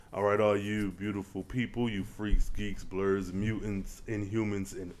All right, all you beautiful people, you freaks, geeks, blurs, mutants,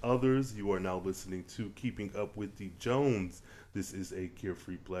 inhumans, and others, you are now listening to Keeping Up with the Jones. This is a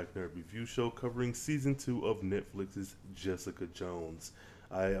carefree black nerd review show covering season 2 of Netflix's Jessica Jones.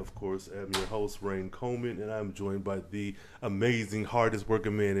 I, of course, am your host, Rain Coleman, and I'm joined by the amazing, hardest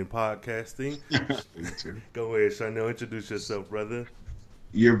working man in podcasting. Me too. Go ahead, Chanel, introduce yourself, brother.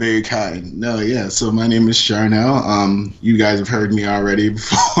 You're very kind. No, yeah. So my name is Charnel. You guys have heard me already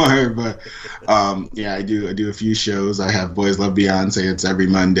before, but yeah, I do a few shows. I have Boys Love Beyonce. It's every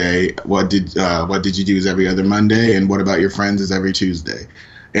Monday. What did you do is every other Monday, and What About Your Friends is every Tuesday.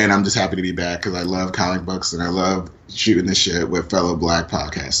 And I'm just happy to be back because I love comic books and I love shooting the shit with fellow Black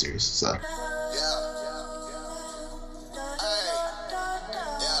podcasters. So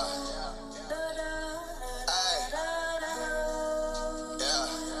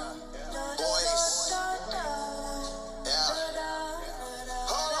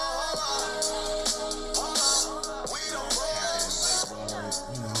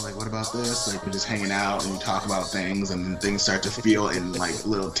like, what about this? Like, we're just hanging out and we talk about things, and then things start to feel in like a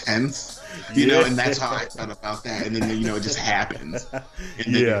little tense, Yeah. and that's how I felt about that. And then, it just happens, and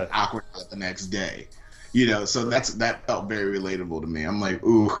then Yeah. you're awkward about the next day. So that felt very relatable to me. I'm like,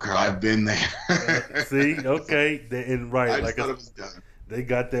 ooh, girl, I've been there. See, okay, and right, I just like thought it was done. they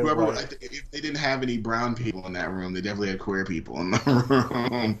got that Whoever, right. if they didn't have any brown people in that room, they definitely had queer people in the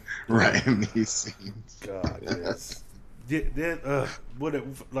room, right? In these scenes. God, yes. Yeah, that,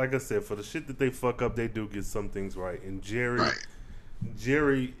 like I said, for the shit that they fuck up, they do get some things right. And Right.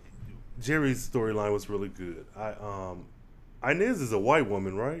 Jerry, Jerry's storyline was really good. Inez is a white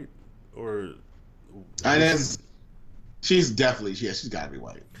woman, right? Or Inez, she's definitely, yeah, she's got to be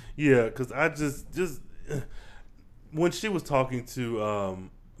white. yeah, because I just when she was talking to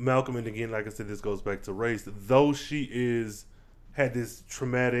Malcolm, and again, like I said, this goes back to race. Though she is had this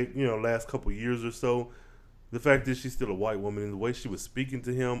traumatic, last couple years or so, the fact that she's still a white woman and the way she was speaking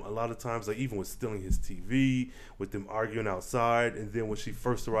to him, a lot of times, like even with stealing his TV, with them arguing outside, and then when she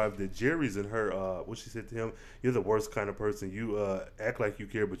first arrived at Jerry's and her, what she said to him, "You're the worst kind of person. You act like you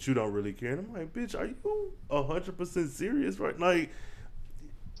care, but you don't really care." And I'm like, "Bitch, are you 100% serious, right?" Like,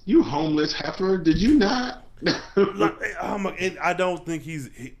 You homeless heifer? Did you not? and I don't think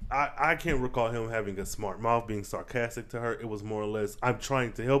I can't recall him having a smart mouth, being sarcastic to her. It was more or less, "I'm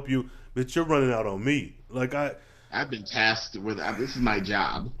trying to help you, but you're running out on me." Like I've been tasked with this is my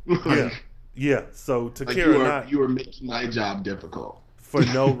job. yeah, yeah. So to Like care or not, you are making my job difficult. for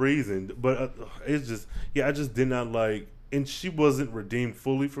no reason. But it's just, yeah, I just did not like, and she wasn't redeemed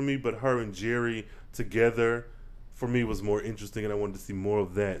fully for me. But her and Jerry together, for me, was more interesting, and I wanted to see more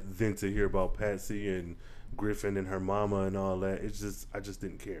of that than to hear about Patsy and Griffin and her mama and all that. It's just, I just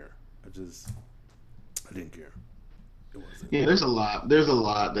didn't care. I didn't care. It wasn't. Yeah, there's a lot. There's a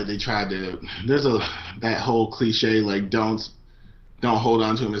lot that they tried to. That whole cliche like don't hold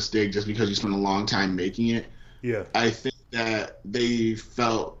on to a mistake just because you spent a long time making it. Yeah. I think that they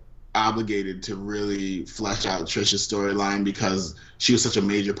felt obligated to really flesh out Trisha's storyline because she was such a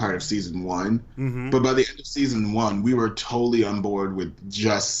major part of season one. Mm-hmm. But by the end of season one, we were totally on board with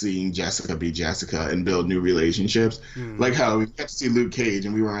just seeing Jessica be Jessica and build new relationships. Mm-hmm. Like how we got to see Luke Cage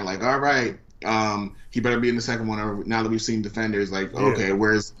and we weren't like, all right, he better be in the second one. Or now that we've seen Defenders, like, Yeah. okay,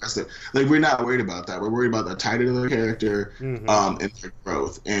 where's the rest of like we're not worried about that. We're worried about the title of their character, Mm-hmm. and their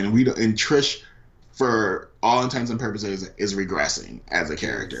growth. And we don't. And Trish, for all intents and purposes, is regressing as a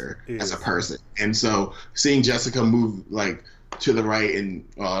character, as a person. And so seeing Jessica move like to the right and,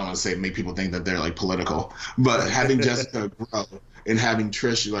 well, I don't want to say make people think that they're like political, but having Jessica grow and having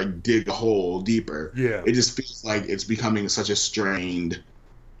Trish like dig a hole deeper, Yeah. it just feels like it's becoming such a strained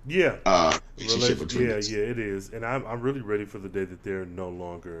Yeah. relationship between Yeah, us. yeah, it is, and I'm really ready for the day that they're no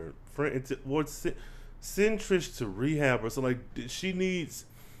longer friends. Well, send Trish to rehab or so. Like she needs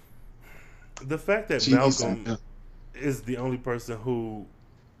the fact that She needs Malcolm some- is the only person who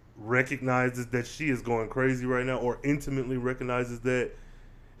recognizes that she is going crazy right now, or intimately recognizes that.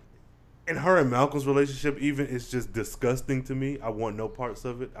 And her and Malcolm's relationship, even, is just disgusting to me. I want no parts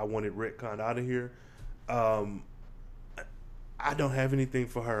of it. I want it retconned out of here. Um, I don't have anything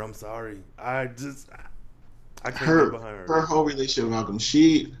for her. I'm sorry. I can't get behind her. her whole relationship with Malcolm,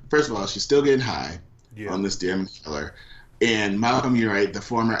 she first of all, she's still getting high Yeah. on this damn killer. And Malcolm, you're right, the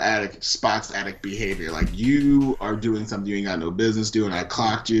former addict spots addict behavior. Like you are doing something you ain't got no business doing. I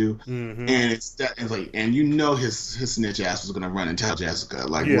clocked you. Mm-hmm. And it's like, and his snitch ass was gonna run and tell Jessica,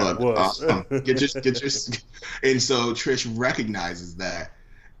 like, Yeah, look, it was. get your, and so Trish recognizes that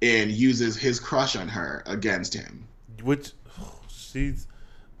and uses his crush on her against him. Which she's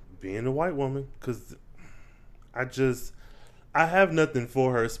being a white woman, because I just I have nothing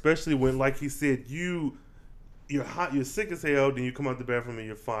for her, especially when, like he said, you're hot, you're sick as hell, then you come out the bathroom and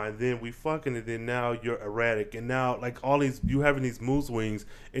you're fine. Then we fucking, and then now you're erratic, and now like all these, you having these mood swings,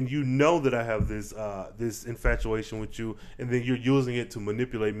 and you know that I have this infatuation with you, and then you're using it to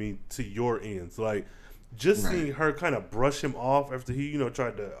manipulate me to your ends. Like just seeing her kind of brush him off after he,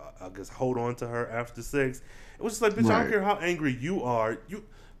 tried to, I guess, hold on to her after sex. It was just like, bitch, I don't care how angry you are.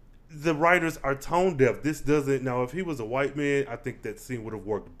 The writers are tone deaf. This doesn't. Now, if he was a white man, I think that scene would have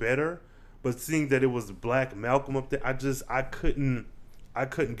worked better. But seeing that it was Black Malcolm up there, I couldn't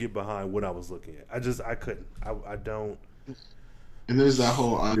get behind what I was looking at. I couldn't. I don't. And there's that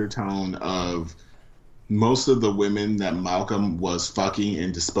whole undertone of most of the women that Malcolm was fucking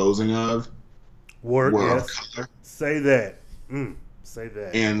and disposing of were of color. Say that. Say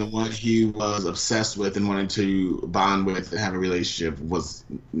that. And the one he was obsessed with and wanted to bond with and have a relationship was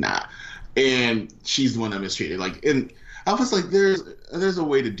not. And she's the one that mistreated. Like, and I was like, there's a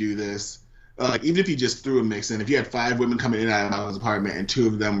way to do this. Like, even if you just threw a mix in, if you had 5 women coming in and out of Malcolm's apartment and 2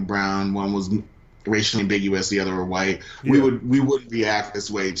 of them were brown, one was racially ambiguous, the other were white, we wouldn't react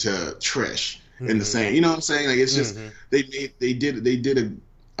this way to Trish in the same. You know what I'm saying? Like, it's just they did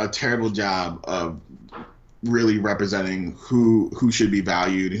a terrible job of really representing who should be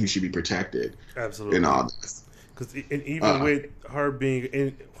valued and who should be protected. Absolutely. In all this. And even with her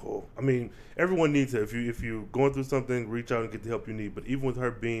being, I mean, everyone needs it. If you're going through something, reach out and get the help you need. But even with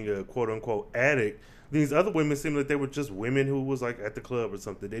her being a quote unquote addict, these other women seemed like they were just women who was like at the club or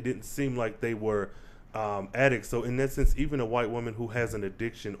something. They didn't seem like they were addicts. So in that sense, even a white woman who has an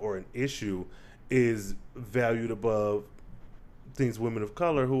addiction or an issue is valued above these women of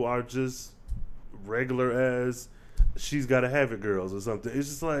color who are just regular as she's got to have it girls or something. It's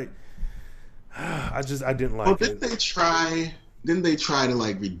just like I didn't like it. Didn't they try to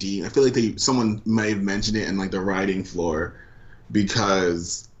like redeem? I feel like someone may have mentioned it in like the writing floor,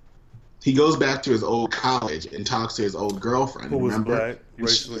 because he goes back to his old college and talks to his old girlfriend. Who was remember? Black,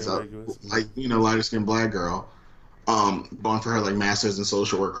 racially ambiguous. Like, lighter skinned Black girl, going for her like master's in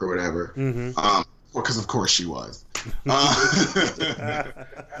social work or whatever. Because of course she was. But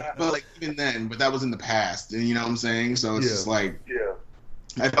like even then, but that was in the past, and you know what I'm saying. So it's just like,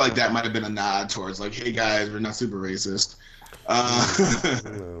 I felt like that might have been a nod towards like, hey guys, we're not super racist.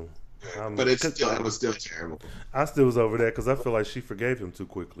 But it was still terrible. I still was over that because I feel like she forgave him too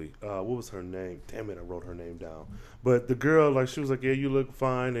quickly. What was her name? Damn it, I wrote her name down. But the girl, like, she was like, yeah, you look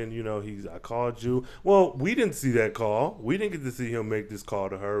fine, and I called you. Well, we didn't see that call. We didn't get to see him make this call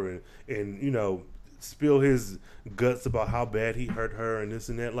to her and spill his guts about how bad he hurt her and this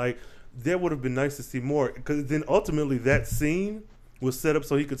and that. Like, that would have been nice to see more, because then ultimately that scene was set up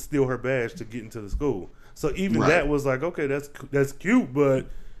so he could steal her badge to get into the school. So even that was like, okay, that's cute, but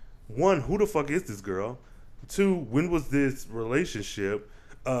 1, who the fuck is this girl? 2, when was this relationship?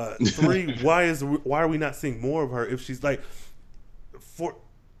 3, why are we not seeing more of her if she's like,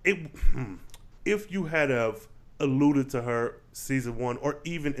 if you had have alluded to her season 1 or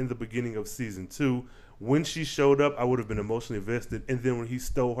even in the beginning of season 2, when she showed up, I would have been emotionally invested, and then when he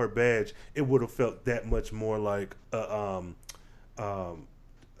stole her badge, it would have felt that much more like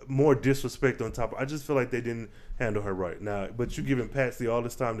more disrespect on top. I just feel like they didn't handle her right now. But you giving Patsy all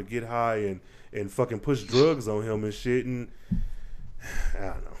this time to get high and fucking push drugs on him and shit, and I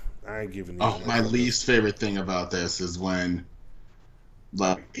don't know. I ain't giving. My least favorite thing about this is when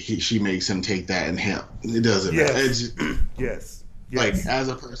like she makes him take that and him. It doesn't. Yes. Yes. Like, as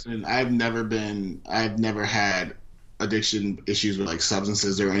a person, I've never had addiction issues with like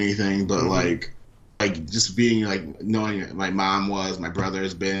substances or anything, but like just being like knowing my mom was, my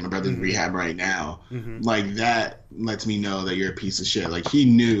brother's in rehab right now, like that lets me know that you're a piece of shit. Like, he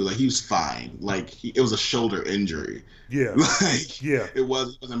knew, like, he was fine. Like, it was a shoulder injury. Yeah. Like, it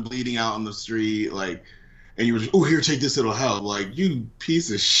wasn't bleeding out on the street. Like, and you were just, oh, here, take this, it'll help. Like, you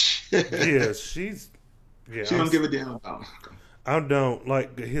piece of shit. Yeah, she don't give a damn about. I don't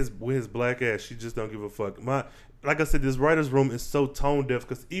like his black ass. She just don't give a fuck. Like I said, this writer's room is so tone deaf,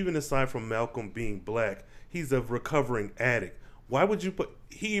 because even aside from Malcolm being black, he's a recovering addict. Why would you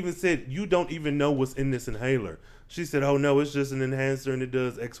he even said, you don't even know what's in this inhaler. She said, oh no, it's just an enhancer and it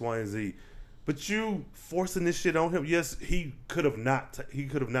does X, Y, and Z. But you forcing this shit on him. Yes, he could have not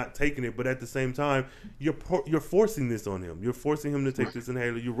taken it, but at the same time, you're forcing this on him. You're forcing him to take this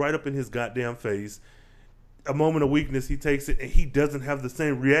inhaler. You're right up in his goddamn face. A moment of weakness, he takes it, and he doesn't have the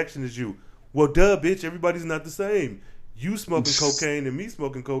same reaction as you. Well, duh, bitch, everybody's not the same. You smoking cocaine and me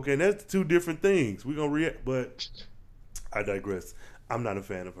smoking cocaine, that's 2 different things. We're going to react, but I digress. I'm not a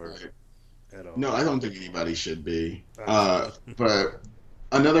fan of her at all. No, I don't think anybody should be. But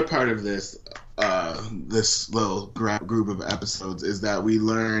another part of this, this little group of episodes is that we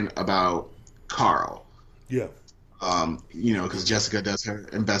learn about Carl. Yeah. Because Jessica does her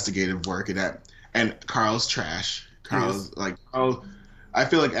investigative work and Carl's trash. Carl's like Carl. I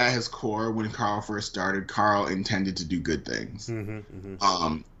feel like at his core, when Carl first started, Carl intended to do good things.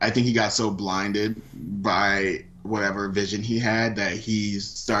 I think he got so blinded by whatever vision he had that he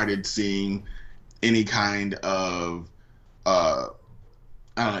started seeing any kind of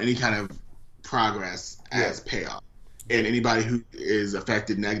any kind of progress as payoff, and anybody who is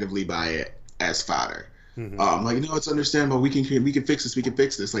affected negatively by it as fodder. Like, no, it's understandable. We can fix this. We can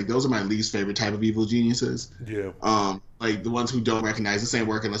fix this. Like, those are my least favorite type of evil geniuses. Yeah. Like the ones who don't recognize this ain't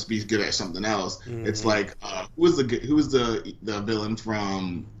working. Let's be good at something else. It's like, who was the villain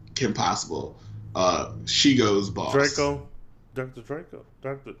from Kim Possible? Shigo's boss. Draco. Dr. Draco.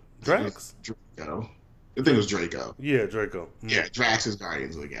 Dr. Drax. Draco. I think it was Draco. Yeah, Draco. Yeah, Drax is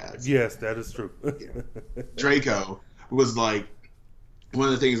Guardians of the Galaxy. Yes, that is true. Draco was like, one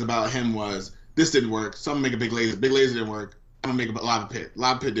of the things about him was, this didn't work, so I'm gonna make a big laser. Big laser didn't work, I'm gonna make a lava pit.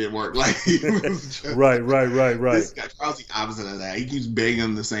 Lava pit didn't work. Like, he was just, right. This guy, Charles, the opposite of that. He keeps banging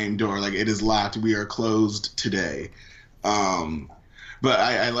on the same door, like, it is locked, we are closed today. But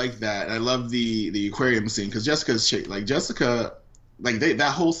I like that. I love the aquarium scene, because Jessica,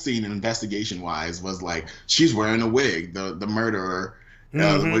 that whole scene, investigation wise, was like, she's wearing a wig, the murderer.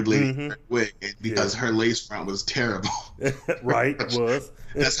 The wig lady wig, because her lace front was terrible. Right, it was.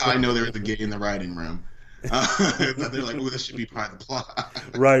 That's how I know there was a gay in the writing room. They're like, "Ooh, this should be part of the plot."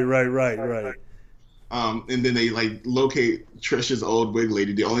 Right. And then they locate Trisha's old wig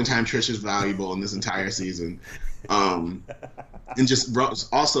lady. The only time Trish is valuable in this entire season, and just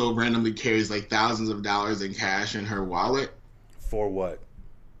also randomly carries thousands of dollars in cash in her wallet. For what?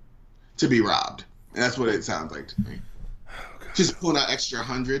 To be robbed. And that's what it sounds like to me. Just pulling out extra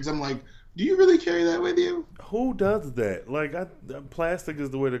hundreds. I'm like, do you really carry that with you? Who does that? Plastic is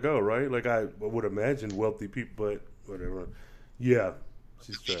the way to go, right? Like, I would imagine wealthy people, but whatever. Yeah.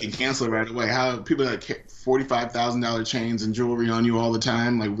 You can cancel it right away. How people that $45,000 chains and jewelry on you all the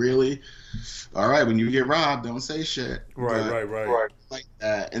time? Like, really? All right, when you get robbed, don't say shit. Right. Like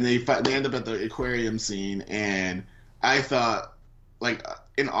that, and they end up at the aquarium scene, and I thought,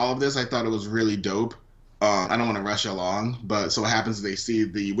 in all of this, I thought it was really dope. I don't want to rush along, but so what happens is they see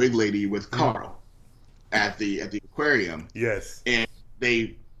the wig lady with Carl at the aquarium. Yes. And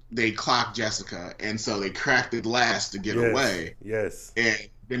they clock Jessica, and so they crack the glass to get away. Yes. And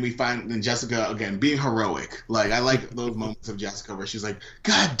then we find Jessica again being heroic. Like, I like those moments of Jessica where she's like,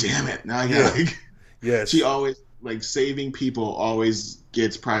 "God damn it!" Now, yes. She always saving people always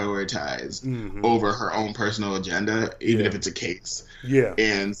gets prioritized over her own personal agenda, even if it's a case. Yeah.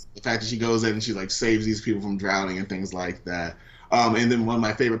 And the fact that she goes in and she saves these people from drowning and things like that. And then one of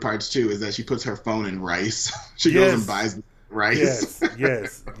my favorite parts too is that she puts her phone in rice. She goes and buys rice.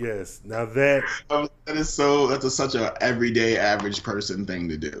 Yes. Now that's such a everyday average person thing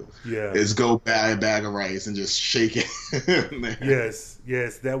to do. Yeah. Is go buy a bag of rice and just shake it. Yes.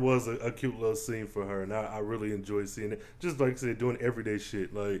 That was a cute little scene for her, and I really enjoyed seeing it. Just like I said, doing everyday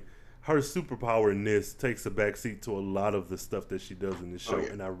shit. Like, her superpower in this takes a backseat to a lot of the stuff that she does in the show,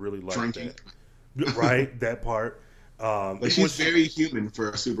 and I really like that. Right, that part. She's very human for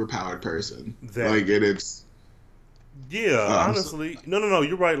a superpowered person. It's. Yeah, honestly, no.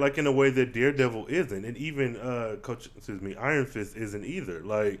 You're right. Like, in a way that Daredevil isn't, and even Iron Fist isn't either.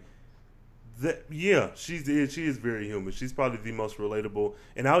 Like that. Yeah, she is very human. She's probably the most relatable,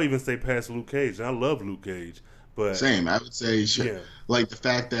 and I'll even say past Luke Cage. And I love Luke Cage. But same, I would say, the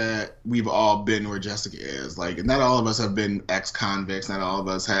fact that we've all been where Jessica is. Like, not all of us have been ex-convicts. Not all of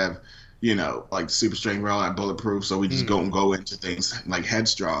us have, super strength. We're all at bulletproof, so we just go into things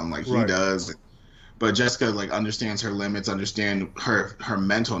headstrong, he does. But Jessica understands her limits, understand her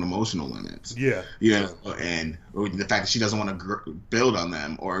mental and emotional limits. Yeah. And the fact that she doesn't want to build on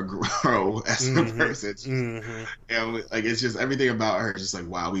them or grow as a person. And it's just everything about her is just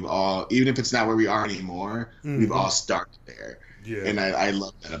wow, we've all, even if it's not where we are anymore, we've all started there. Yeah. And I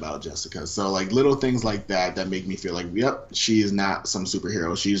love that about Jessica. So little things like that make me feel yep, she is not some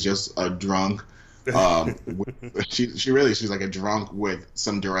superhero. She's just a drunk. She's like a drunk with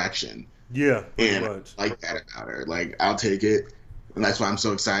some direction. Yeah, and much. I like that about her. I'll take it, and that's why I'm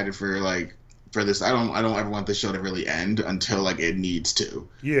so excited for this. I don't ever want this show to really end until it needs to.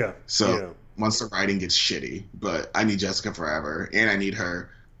 Yeah. So once the writing gets shitty, but I need Jessica forever, and I need her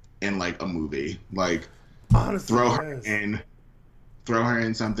in a movie. Honestly, throw her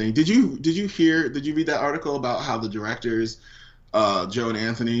in something. Did you read that article about how the directors, Joe and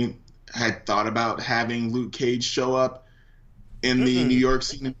Anthony, had thought about having Luke Cage show up in the New York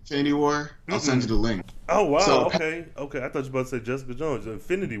scene in Infinity War. I'll send you Mm-mm. the link. Oh wow. So Okay. Okay. I thought you were about to say Jessica Jones,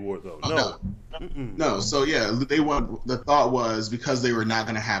 Infinity War though. oh, No. no, Mm-mm. no. So yeah, they want the thought was because they were not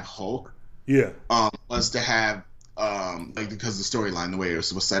going to have Hulk, Yeah. was to have like because the storyline the way it was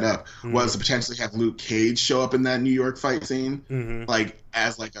set up was Mm-hmm. to potentially have Luke Cage show up in that New York fight scene Mm-hmm. like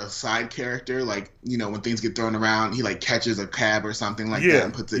as like a side character, like when things get thrown around he like catches a cab or something like that Yeah.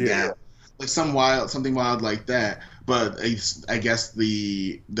 and puts it Yeah. down, like something wild like that. But I guess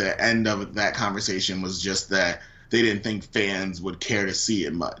the end of that conversation was just that they didn't think fans would care to see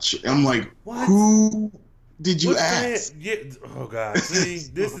it much. I'm like, What? who did you What's that? ask? Yeah. Oh God. See,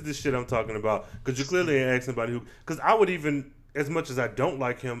 this is the shit I'm talking about. Because you clearly ain't asked somebody who. Because I would even, as much as I don't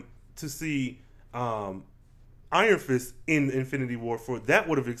like him, to see Iron Fist in Infinity War for that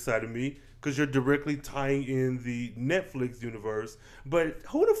would have excited me. Because you're directly tying in the Netflix universe. But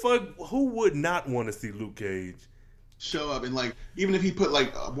who the fuck? Who would not want to see Luke Cage? Show up and like even if he put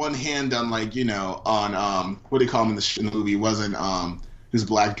like one hand on like on what do you call him in the movie, he wasn't he was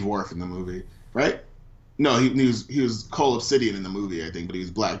Black Dwarf in the movie, right? No, he was Cole Obsidian in the movie, I think, but he was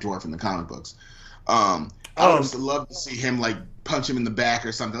Black Dwarf in the comic books. I would just love to see him like punch him in the back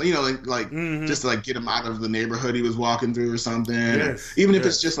or something, like just to like get him out of the neighborhood he was walking through or something. Yes, Or even if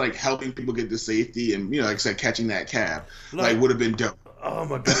yes. it's just like helping people get to safety and like I said, catching that cab, Like- like would have been dope. Oh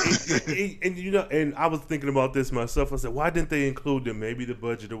my god! And I was thinking about this myself. I said, why didn't they include them? Maybe the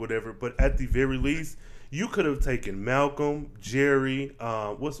budget or whatever. But at the very least, you could have taken Malcolm, Jerry,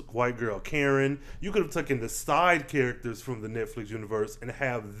 what's white girl Karen. You could have taken the side characters from the Netflix universe and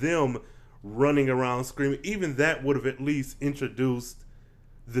have them running around screaming. Even that would have at least introduced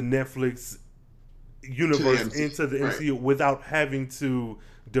the Netflix universe MCU, into the right. MCU without having to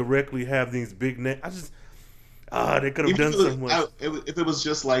directly have these big names. They could have done so much. If it was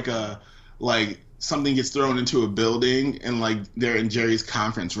just like something gets thrown into a building and like they're in Jerry's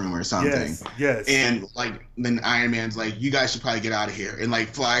conference room or something. Yes. And like then Iron Man's like, you guys should probably get out of here, and like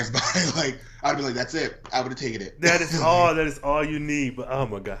flies by. Like I'd be like, that's it. I would have taken it. That is all. That is all you need. But oh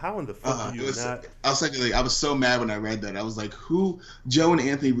my god, how in the fuck do you not? I was so mad when I read that. I was like, who? Joe and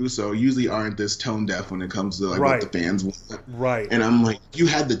Anthony Russo usually aren't this tone deaf when it comes to like Right. what the fans want. Right. And I'm like, you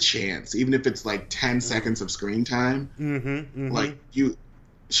had the chance, even if it's like 10 seconds of screen time. Mm-hmm. Like you,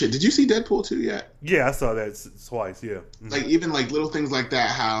 shit. Did you see Deadpool 2 yet? Yeah, I saw that twice. Yeah. Mhm. Like even like little things like that.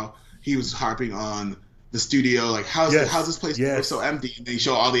 How he was harping on the studio, like how's this place look so empty? And they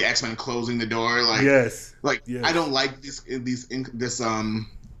show all the X-Men closing the door. Like yes. I don't like this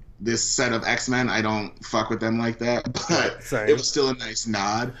set of X-Men. I don't fuck with them like that. But Same. it was still a nice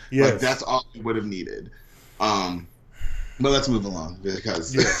nod. Yes. Like that's all we would have needed. But let's move along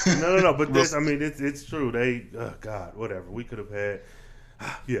because No. But this, I mean, it's true. They, God, whatever. We could have had.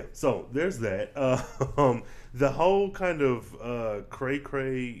 Yeah. So there's that. The whole kind of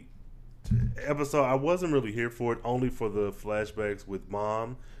cray episode, I wasn't really here for it. Only for the flashbacks with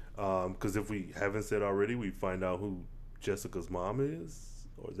Mom. Because if we haven't said already, we find out who Jessica's mom is.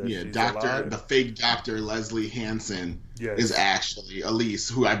 Or is that she's alive? The fake Dr. Leslie Hansen Yes. is actually Elise,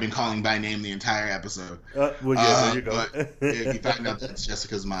 who I've been calling by name the entire episode. Well, yeah, there you go. But you find out that's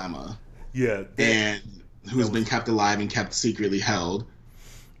Jessica's mama, Yeah. and who's been kept alive and kept secretly held.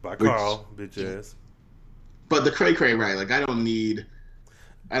 By Carl, bitch ass. But the cray, right? Like I don't need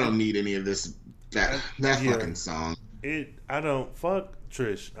any of this. That Yeah. fucking song. Fuck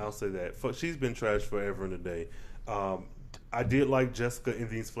Trish. I'll say that. Fuck, she's been trashed forever and a day. I did like Jessica in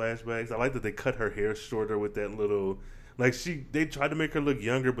these flashbacks. I like that they cut her hair shorter with that little, like they tried to make her look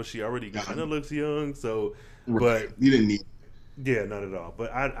younger, but she already kind of looks young. So, Right. but You didn't need. yeah, not at all.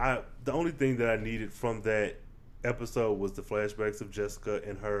 But I the only thing that I needed from that episode was the flashbacks of Jessica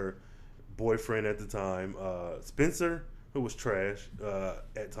and her boyfriend at the time, Spencer, who was trash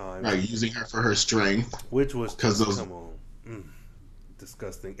at times, Using her for her strength. which was 'Cause those- come on,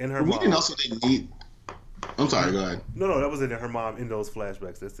 disgusting. And her We mom. didn't also didn't need. I'm sorry. Go ahead. No, that was in her mom in those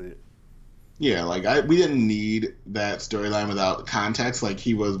flashbacks. That's it. Yeah, like we didn't need that storyline without context. Like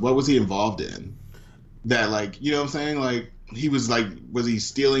what was he involved in? That like, you know what I'm saying? Like he was he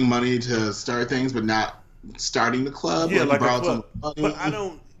stealing money to start things, but not starting the club? Yeah, he like a borrowed club. some money? But I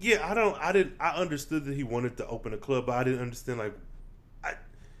don't. Yeah, I didn't. I understood that he wanted to open a club, but I didn't understand. Like,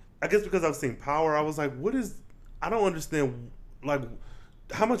 I guess because I've seen Power, I was like, what is? I don't understand. Like,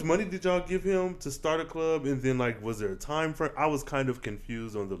 how much money did y'all give him to start a club? And then like, was there a time frame? I was kind of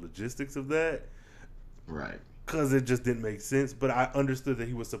confused on the logistics of that. Right. Because it just didn't make sense, but I understood that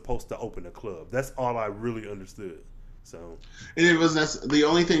he was supposed to open a club. That's all I really understood. So, And that's the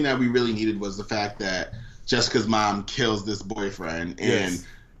only thing that we really needed was the fact that Jessica's mom kills this boyfriend, and Yes.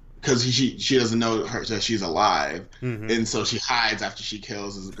 because she doesn't know that she's alive, Mm-hmm. and so she hides after she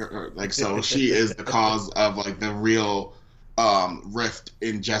kills his like, so she is the cause of like the real rift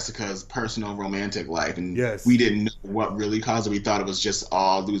in Jessica's personal romantic life, and Yes. we didn't know what really caused it. We thought it was just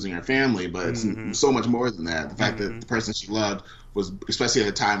all losing her family, but it's Mm-hmm. so much more than that. The fact Mm-hmm. that the person she loved was, especially at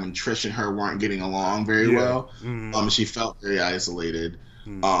a time when Trish and her weren't getting along very Yeah. well, Mm-hmm. she felt very isolated,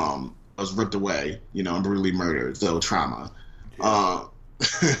 Mm-hmm. was ripped away, and brutally murdered. So trauma. Yeah. Uh,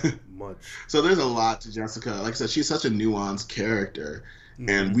 Much. So there's a lot to Jessica. Like I said, she's such a nuanced character, Mm-hmm.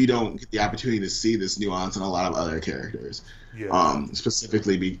 and we don't get the opportunity to see this nuance in a lot of other characters. Yeah.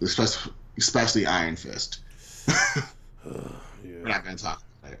 Especially Iron Fist. Yeah. We're not going to talk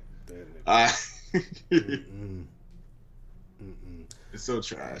about it. That nigga. Mm-mm. Mm-mm. It's so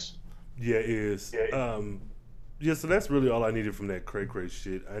trash. Yeah, it is. Yeah, so that's really all I needed from that cray cray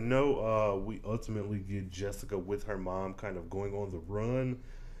shit. I know we ultimately get Jessica with her mom kind of going on the run,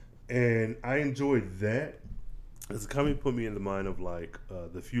 and I enjoyed that. It's coming put me in the mind of like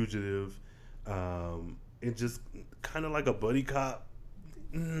The Fugitive, and just kind of like a buddy cop.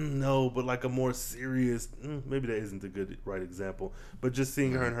 No, but like a more serious. Maybe that isn't the good right example, but just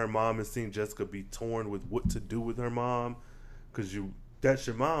seeing her and her mom and seeing Jessica be torn with what to do with her mom, because that's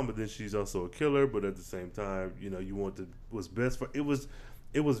your mom, but then she's also a killer. But at the same time, you want what's best for. It was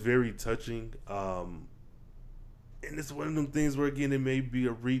very touching, and it's one of them things where again it may be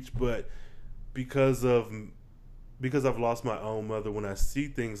a reach, but because I've lost my own mother, when I see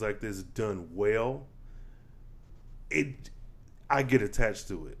things like this done well, I get attached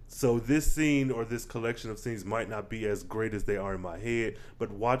to it. So this scene or this collection of scenes might not be as great as they are in my head, but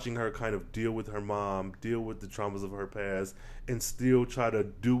watching her kind of deal with her mom, deal with the traumas of her past, and still try to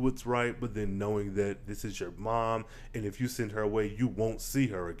do what's right, but then knowing that this is your mom, and if you send her away, you won't see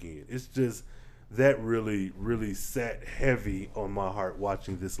her again. It's just, that really, really sat heavy on my heart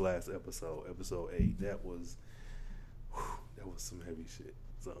watching this last episode 8. That was some heavy shit.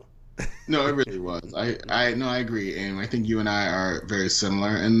 So No, it really was. I agree, and I think you and I are very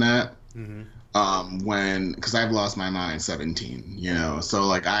similar in that. Because I've lost my mom at 17, so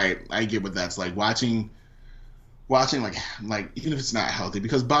like I get what that's like, watching like even if it's not healthy,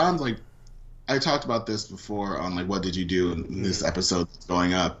 because bonds, like I talked about this before on like what did you do in this episode that's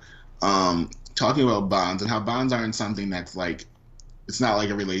going up, talking about bonds and how bonds aren't something that's like, it's not like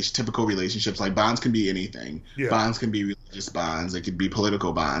typical relationships. Like bonds can be anything. Yeah. Bonds can be religious bonds. It could be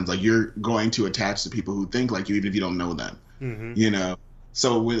political bonds. Like you're going to attach to people who think like you, even if you don't know them.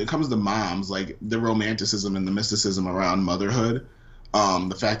 So when it comes to moms, like the romanticism and the mysticism around motherhood,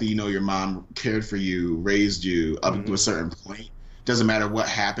 the fact that your mom cared for you, raised you up to a certain point, doesn't matter what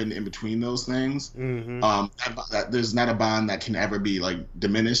happened in between those things. That there's not a bond that can ever be like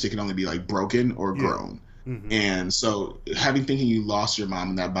diminished. It can only be like broken or grown. And so thinking you lost your mom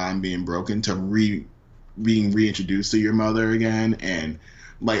and that bond being broken to being reintroduced to your mother again, and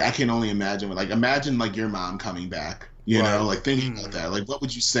like I can only imagine like your mom coming back, like thinking about that, like what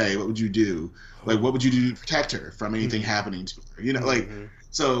would you say, what would you do, like what would you do to protect her from anything happening to her, like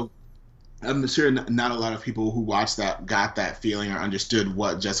so I'm sure not a lot of people who watched that got that feeling or understood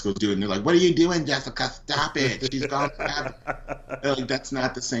what Jessica was doing. They're like, "What are you doing, Jessica? Stop it! She's gone forever." Like that's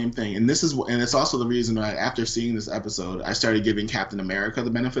not the same thing. And it's also the reason why after seeing this episode, I started giving Captain America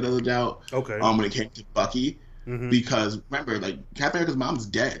the benefit of the doubt. Okay. When it came to Bucky. Because remember, like Captain America's mom's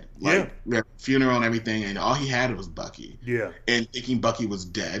dead, like their funeral and everything, and all he had was Bucky. Yeah, and thinking Bucky was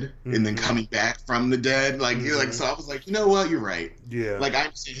dead, and then coming back from the dead, like you're like, so I was like, you know what, you're right. Yeah, like I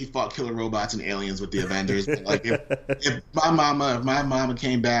understand he fought killer robots and aliens with the Avengers, but like if my mama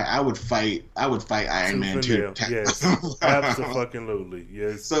came back, I would fight Iron Man too. Yes, absolutely.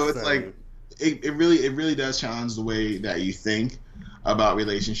 Yes. So it's like it really does challenge the way that you think about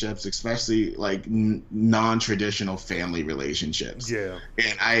relationships, especially like non-traditional family relationships. Yeah,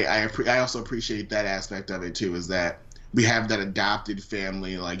 and I also appreciate that aspect of it too, is that we have that adopted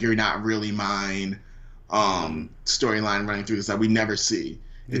family, like you're not really mine storyline running through this that we never see.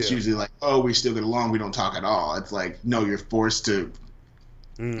 It's usually like, oh, we still get along, we don't talk at all. It's like, no, you're forced to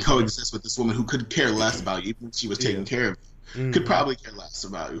coexist with this woman who could care less about you, even if she was taking care of you. Could probably care less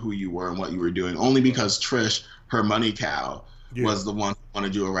about who you were and what you were doing, only because Trish, her money cow, was the one who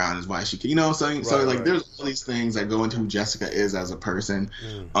wanted you around, is why she could, there's all these things that go into who Jessica is as a person,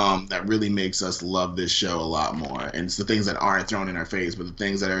 that really makes us love this show a lot more. And it's the things that aren't thrown in our face, but the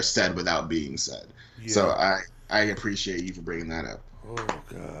things that are said without being said. So I appreciate you for bringing that up. Oh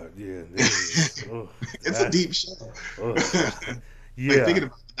God, yeah. It's a deep show. Like thinking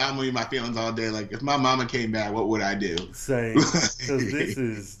about it, I'm moving my feelings all day. Like if my mama came back, what would I do? Same. Because this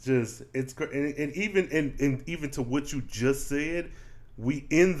is just, it's great, and even to what you just said, we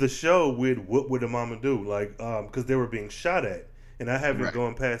end the show with what would a mama do? Like, because they were being shot at. And I haven't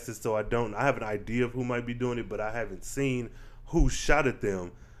gone past it, so I have an idea of who might be doing it, but I haven't seen who shot at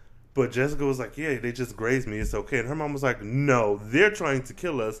them. But Jessica was like, yeah, they just grazed me. It's okay. And her mom was like, no, they're trying to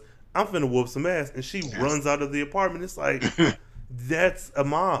kill us. I'm finna whoop some ass. And she runs out of the apartment. It's like, that's a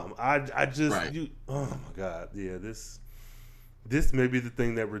mom. I just, oh my God. Yeah, this may be the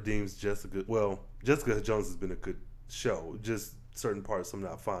thing that redeems Jessica. Well, Jessica Jones has been a good show. Just certain parts I'm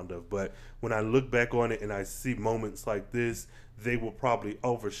not fond of. But when I look back on it and I see moments like this, they will probably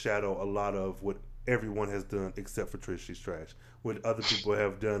overshadow a lot of what everyone has done except for Trish She's Trash. What other people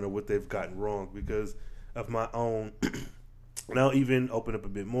have done or what they've gotten wrong because of my own. And I'll even open up a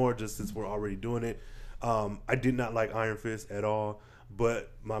bit more just since we're already doing it. I did not like Iron Fist at all,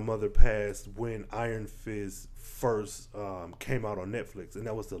 but my mother passed when Iron Fist first came out on Netflix, and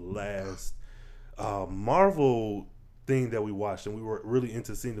that was the last Marvel thing that we watched, and we were really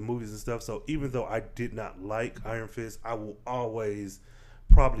into seeing the movies and stuff. So even though I did not like Iron Fist, I will always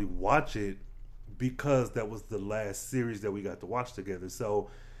probably watch it because that was the last series that we got to watch together. So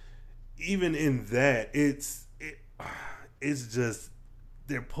even in that, it's just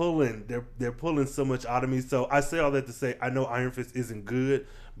they're pulling so much out of me. So I say all that to say I know Iron Fist isn't good,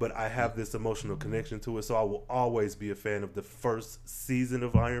 but I have this emotional connection to it. So I will always be a fan of the first season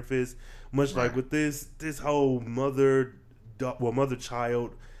of Iron Fist. Much like with this whole mother-child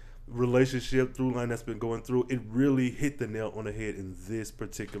relationship through line that's been going through, it really hit the nail on the head in this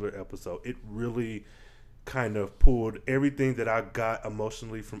particular episode. It really kind of pulled everything that I got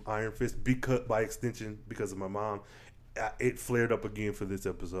emotionally from Iron Fist, because by extension because of my mom, it flared up again for this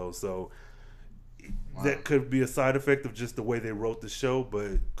episode. So that could be a side effect of just the way they wrote the show,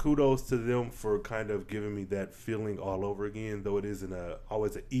 but kudos to them for kind of giving me that feeling all over again. Though it isn't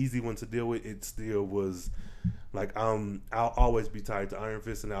always an easy one to deal with, it still was like I'll always be tied to Iron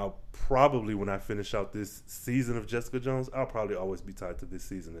Fist, and I'll probably, when I finish out this season of Jessica Jones, I'll probably always be tied to this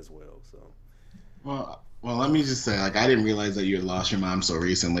season as well. So well, let me just say, like, I didn't realize that you had lost your mom so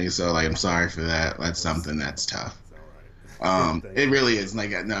recently, so like I'm sorry for that. That's something that's tough. It really is. Like,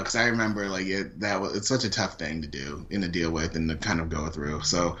 no, because I remember like it's such a tough thing to do and to deal with and to kind of go through.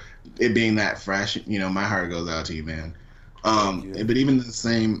 So it being that fresh, my heart goes out to you, man. But even in the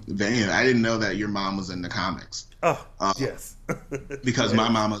same vein, I didn't know that your mom was in the comics. Oh, yes. Because my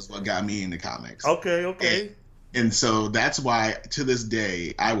mom was what got me into comics. Okay. And so that's why, to this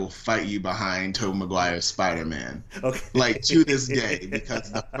day, I will fight you behind Tobey Maguire's Spider-Man. Okay. Like, to this day,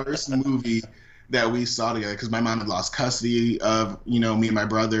 because the first movie that we saw together, because my mom had lost custody of, me and my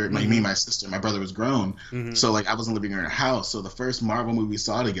brother, me and my sister. My brother was grown, so like I wasn't living in her house. So the first Marvel movie we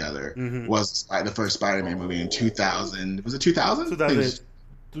saw together was the first Spider-Man movie in 2000. Was it 2000? 2000.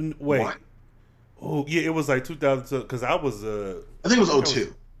 Wait. What? Oh yeah, it was like 2000. Because I was I think it was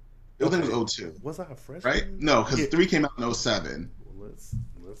 02. I think it was 02. Was I a freshman? Right? No, because 3 came out in 07. Well, let's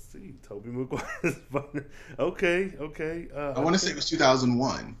see. Tobey Maguire's Spider. Okay. I want to say it was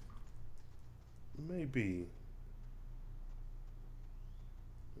 2001. Maybe.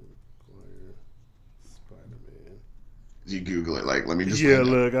 Spider-Man. You Google it, like, let me just. Yeah,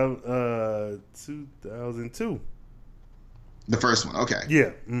 look, I'm 2002. The first one, okay.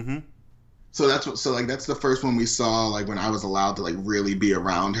 Yeah. So that's the first one we saw, like, when I was allowed to like really be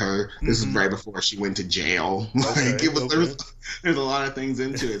around her. This is right before she went to jail. There's a lot of things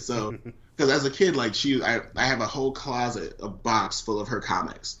into it. So because as a kid, like I have a whole closet, a box full of her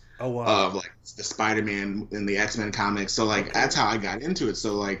comics. Oh, wow. Of like the Spider-Man and the X-Men comics. So like that's how I got into it.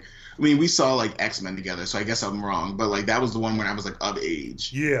 So like, I mean, we saw like X-Men together, so I guess I'm wrong, but like that was the one when I was like of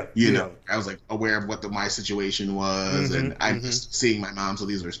age. Yeah. You know, I was like aware of what my situation was, and I'm just seeing my mom, so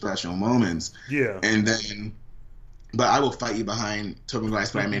these were special moments. Yeah. And then, but I will fight you behind Tobey Maguire's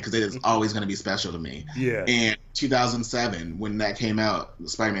Spider-Man because it is always going to be special to me. Yeah. And 2007, when that came out,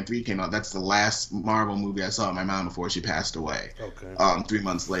 Spider-Man 3 came out, that's the last Marvel movie I saw with my mom before she passed away. Okay. 3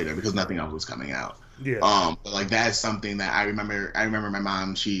 months later, because nothing else was coming out. Yeah. But like that's something that I remember. I remember my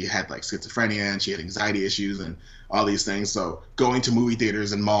mom, she had like schizophrenia and she had anxiety issues and all these things. So going to movie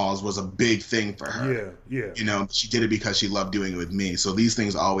theaters and malls was a big thing for her. Yeah. You know, she did it because she loved doing it with me. So these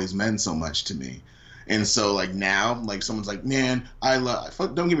things always meant so much to me. And so like now, like someone's like, man,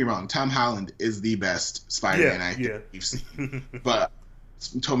 don't get me wrong, Tom Holland is the best Spider-Man actor you've seen. But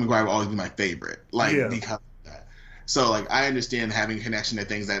Tobey Maguire will always be my favorite. Like because of that. So like I understand having a connection to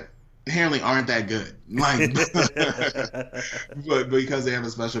things that inherently aren't that good, like, but because they have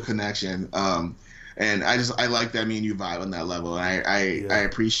a special connection, and I like that me and you vibe on that level, and I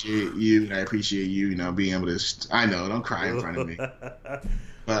appreciate you, and I appreciate you, you know, being able to. I know, don't cry in front of me,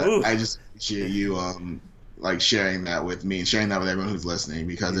 but I just appreciate you, like sharing that with me and sharing that with everyone who's listening,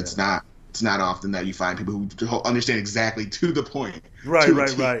 because Yeah. it's not often that you find people who understand exactly to the point, Right, to a right,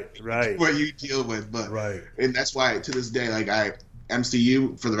 T, right, right, what you deal with. But right. and that's why to this day, like I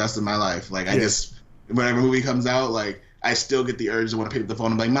MCU for the rest of my life. Like I Yeah, just whenever a movie comes out, like I still get the urge to want to pick up the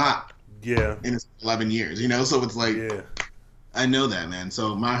phone and be like, Ma, yeah, and it's 11 years, you know. So it's like yeah. I know that, man.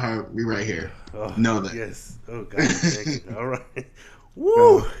 So my heart, we right here. Oh, Know that. yes. Oh God, thank you. All right. Woo!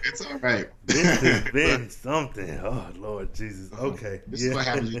 No, it's all right. This has been something. Oh Lord Jesus. Okay. This is what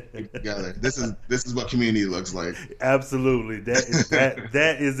happens when you get together. This is what community looks like. Absolutely.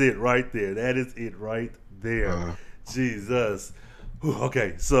 That is it right there. That is it right there. Jesus. Whew,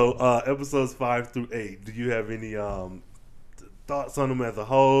 okay. So episodes 5 through 8. Do you have any thoughts on them as a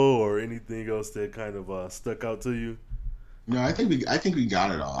whole, or anything else that kind of stuck out to you? No, I think we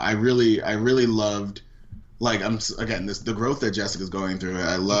got it all. I really loved, like, I'm again, this the growth that Jessica's going through.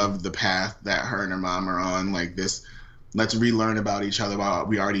 I love the path that her and her mom are on. Like this, let's relearn about each other. While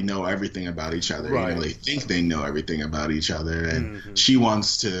we already know everything about each other. Right. You know, they think they know everything about each other, and Mm-hmm. she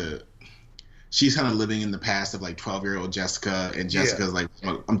wants to. She's kind of living in the past of like 12-year-old Jessica, and Jessica's like,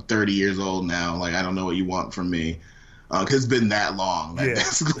 I'm 30 years old now. Like, I don't know what you want from me, because it's been that long. That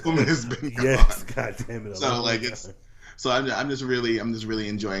this woman has been gone. Yes. God damn it. So like it's. So I'm just really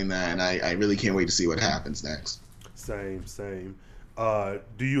enjoying that, and I really can't wait to see what happens next. Same.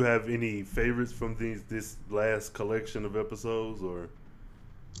 Do you have any favorites from this last collection of episodes, or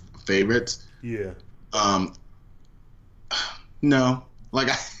Favorites? yeah? No, like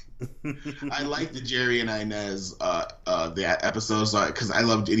I like the Jerry and Inez the episodes, because I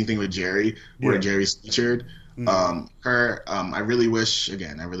loved anything with Jerry where Jerry's featured. I really wish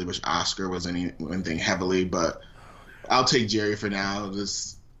Oscar was anything heavily, but I'll take Jerry for now.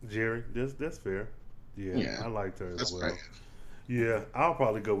 Jerry, that's fair. Yeah, I liked her as That's well. right. Yeah, I'll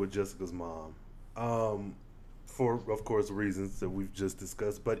probably go with Jessica's mom, for of course reasons that we've just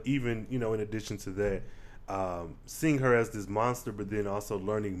discussed. But even in addition to that, seeing her as this monster, but then also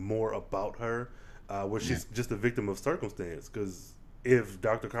learning more about her, where she's just a victim of circumstance. Because if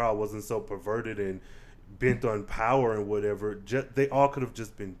Dr. Carl wasn't so perverted and bent on power and whatever, they all could have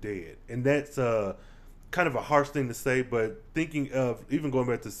just been dead. And that's kind of a harsh thing to say, but thinking of even going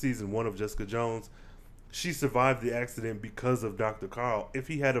back to season 1 of Jessica Jones, she survived the accident because of Dr. Carl. If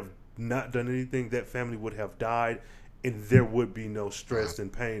he had have not done anything, that family would have died, and there would be no stress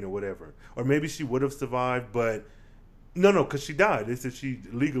and pain or whatever. Or maybe she would have survived, but no, because she died. They said she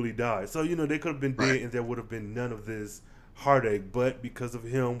legally died. So they could have been dead, and there would have been none of this heartache. But because of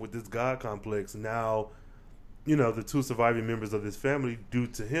him with this God complex, now the 2 surviving members of this family, due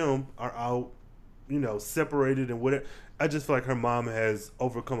to him, are out, separated and whatever. I just feel like her mom has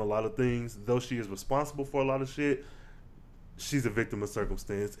overcome a lot of things. Though she is responsible for a lot of shit, she's a victim of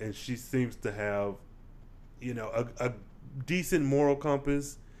circumstance, and she seems to have, a decent moral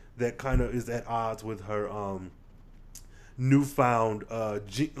compass that kind of is at odds with her newfound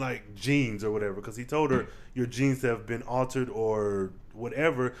genes or whatever. Because he told her your genes have been altered or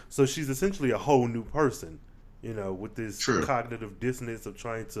whatever, so she's essentially a whole new person. With this cognitive dissonance of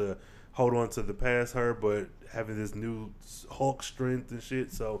trying to hold on to the past her, but having this new Hulk strength and shit.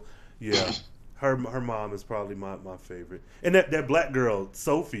 So, yeah, her mom is probably my favorite. And that black girl,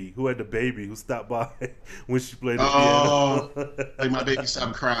 Sophie, who had the baby, who stopped by when she played the piano. Like my baby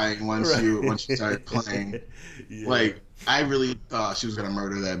stopped crying once you started playing. Yeah. Like, I really thought she was going to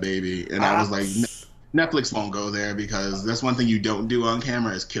murder that baby. And I was like, Netflix won't go there, because that's one thing you don't do on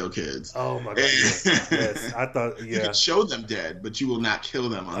camera is kill kids. Oh my god! Yes. I thought you can show them dead, but you will not kill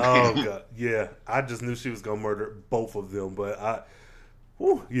them on camera. camera. God, yeah. I just knew she was gonna murder both of them, but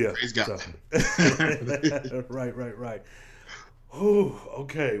yeah. Praise God. So. Right.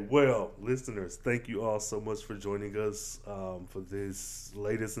 Okay. Well, listeners, thank you all so much for joining us for this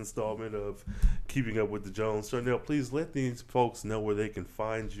latest installment of Keeping Up with the Jones. Charnel, please let these folks know where they can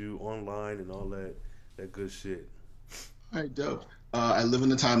find you online and all that good shit. All right, dope. I live in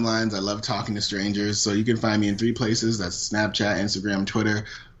the timelines. I love talking to strangers. So you can find me in 3 places. That's Snapchat, Instagram, Twitter.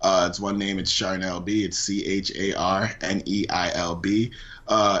 It's one name. It's Charnel B. It's CharNeilB.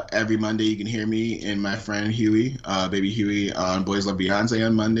 Every Monday you can hear me and my friend Huey, baby Huey, on Boys Love Beyonce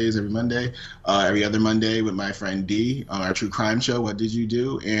on Mondays, every Monday. Every other Monday with my friend D on our true crime show, What Did You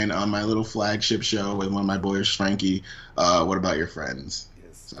Do? And on my little flagship show with one of my boys, Frankie, What About Your Friends?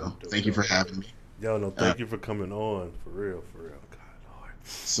 Yes. So thank you for having me. Yo, no, thank you for coming on. For real. God, Lord.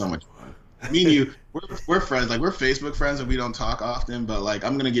 So much fun. Me and you, we're friends. Like we're Facebook friends, and we don't talk often. But like,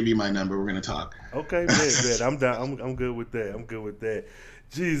 I'm gonna give you my number. We're gonna talk. Okay, man. I'm down. I'm good with that. I'm good with that.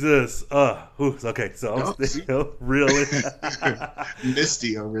 Jesus. Okay. So I'm Oh, see, still reeling.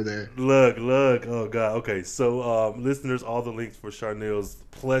 Misty over there. Look. Oh God. Okay. So, listeners, all the links for Charnel's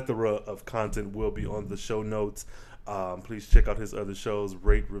plethora of content will be on the show notes. Please check out his other shows.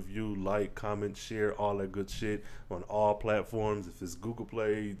 Rate, review, like, comment, share, all that good shit on all platforms. If it's Google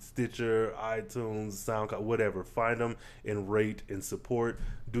Play, Stitcher, iTunes, SoundCloud, whatever, find them and rate and support.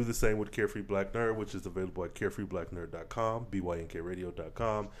 Do the same with Carefree Black Nerd, which is available at careFreeBlackNerd.com,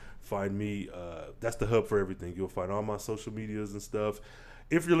 bynkradio.com. Find me. That's the hub for everything. You'll find all my social medias and stuff.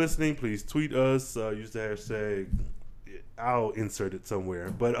 If you're listening, please tweet us. Use the hashtag. I'll insert it somewhere.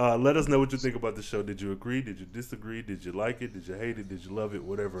 But let us know what you think about the show. Did you agree? Did you disagree? Did you like it? Did you hate it? Did you love it?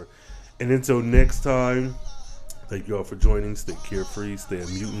 Whatever. And until next time, thank you all for joining. Stay carefree, stay a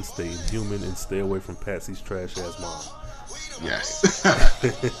mutant, stay inhuman, and stay away from Patsy's trash ass mom. Yes.